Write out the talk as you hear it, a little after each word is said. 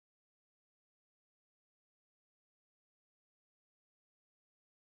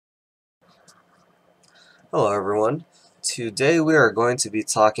Hello everyone. Today we are going to be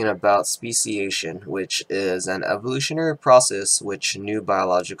talking about speciation, which is an evolutionary process which new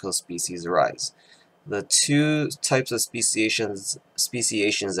biological species arise. The two types of speciations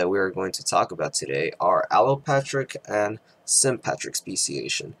that we are going to talk about today are allopatric and sympatric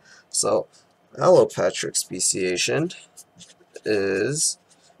speciation. So, allopatric speciation is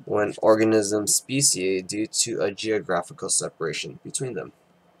when organisms speciate due to a geographical separation between them.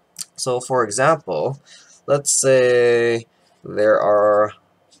 So for example, let's say there are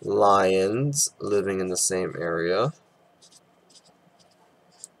lions living in the same area,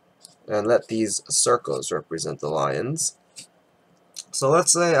 and let these circles represent the lions. So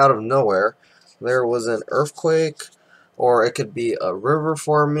let's say out of nowhere there was an earthquake, or it could be a river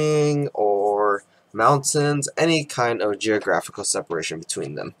forming, or mountains, any kind of geographical separation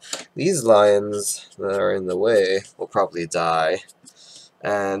between them. These lions that are in the way will probably die,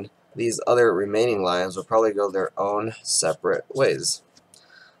 and these other remaining lions will probably go their own separate ways.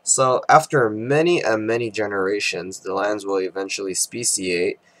 So after many and many generations, the lions will eventually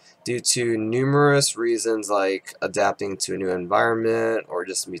speciate due to numerous reasons, like adapting to a new environment, or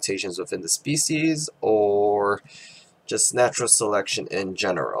just mutations within the species, or just natural selection in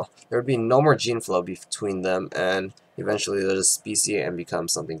general. There would be no more gene flow between them, and eventually they'll just speciate and become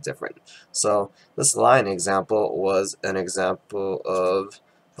something different. So this lion example was an example of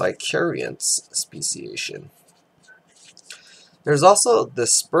vicariance speciation. There's also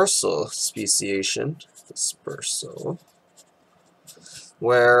dispersal speciation,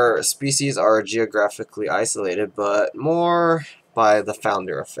 where species are geographically isolated, but more by the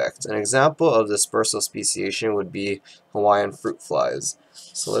founder effect. An example of dispersal speciation would be Hawaiian fruit flies.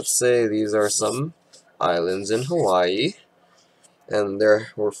 So let's say these are some islands in Hawaii, and there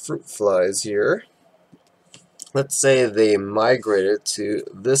were fruit flies here. Let's say they migrated to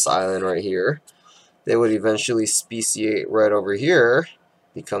this island right here. They would eventually speciate right over here,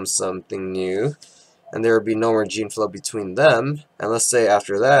 become something new, and there would be no more gene flow between them. And let's say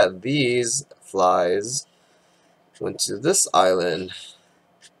after that, these flies went to this island,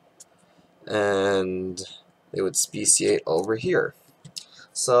 and they would speciate over here.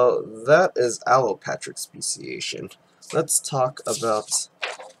 So that is allopatric speciation. Let's talk about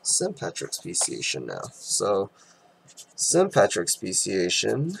sympatric speciation now. So sympatric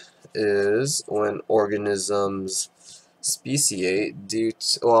speciation is when organisms speciate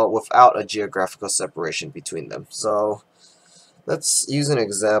without a geographical separation between them. So let's use an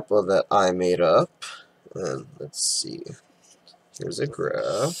example that I made up, and let's see. Here's a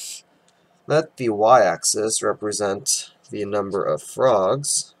graph. Let the y-axis represent the number of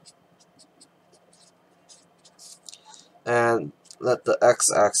frogs, and let the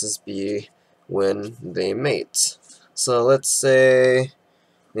x-axis be when they mate. So let's say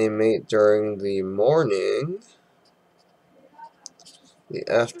they mate during the morning, the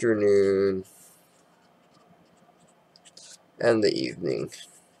afternoon, and the evening.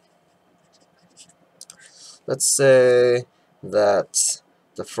 Let's say that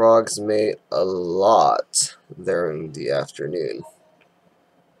the frogs mate a lot during the afternoon.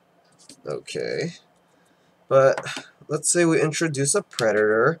 Okay. But let's say we introduce a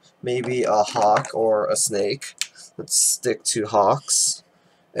predator, maybe a hawk or a snake. Let's stick to hawks.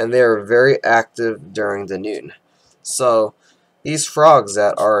 And they are very active during the noon. So these frogs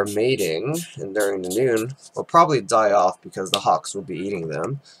that are mating and during the noon will probably die off because the hawks will be eating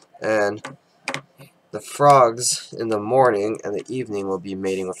them. And the frogs in the morning and the evening will be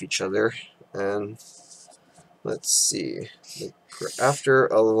mating with each other. And let's see. After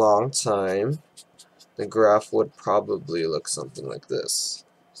a long time, the graph would probably look something like this.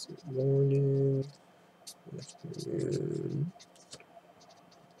 So morning, afternoon,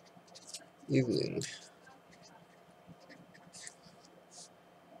 evening.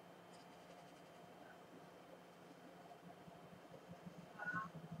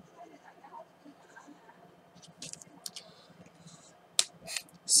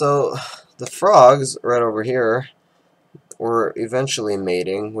 So the frogs right over here were eventually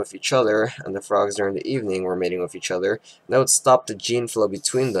mating with each other, and the frogs during the evening were mating with each other. That would stop the gene flow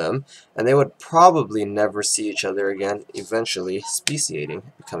between them, and they would probably never see each other again, eventually speciating,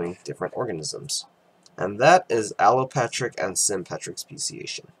 becoming different organisms. And that is allopatric and sympatric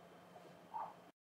speciation.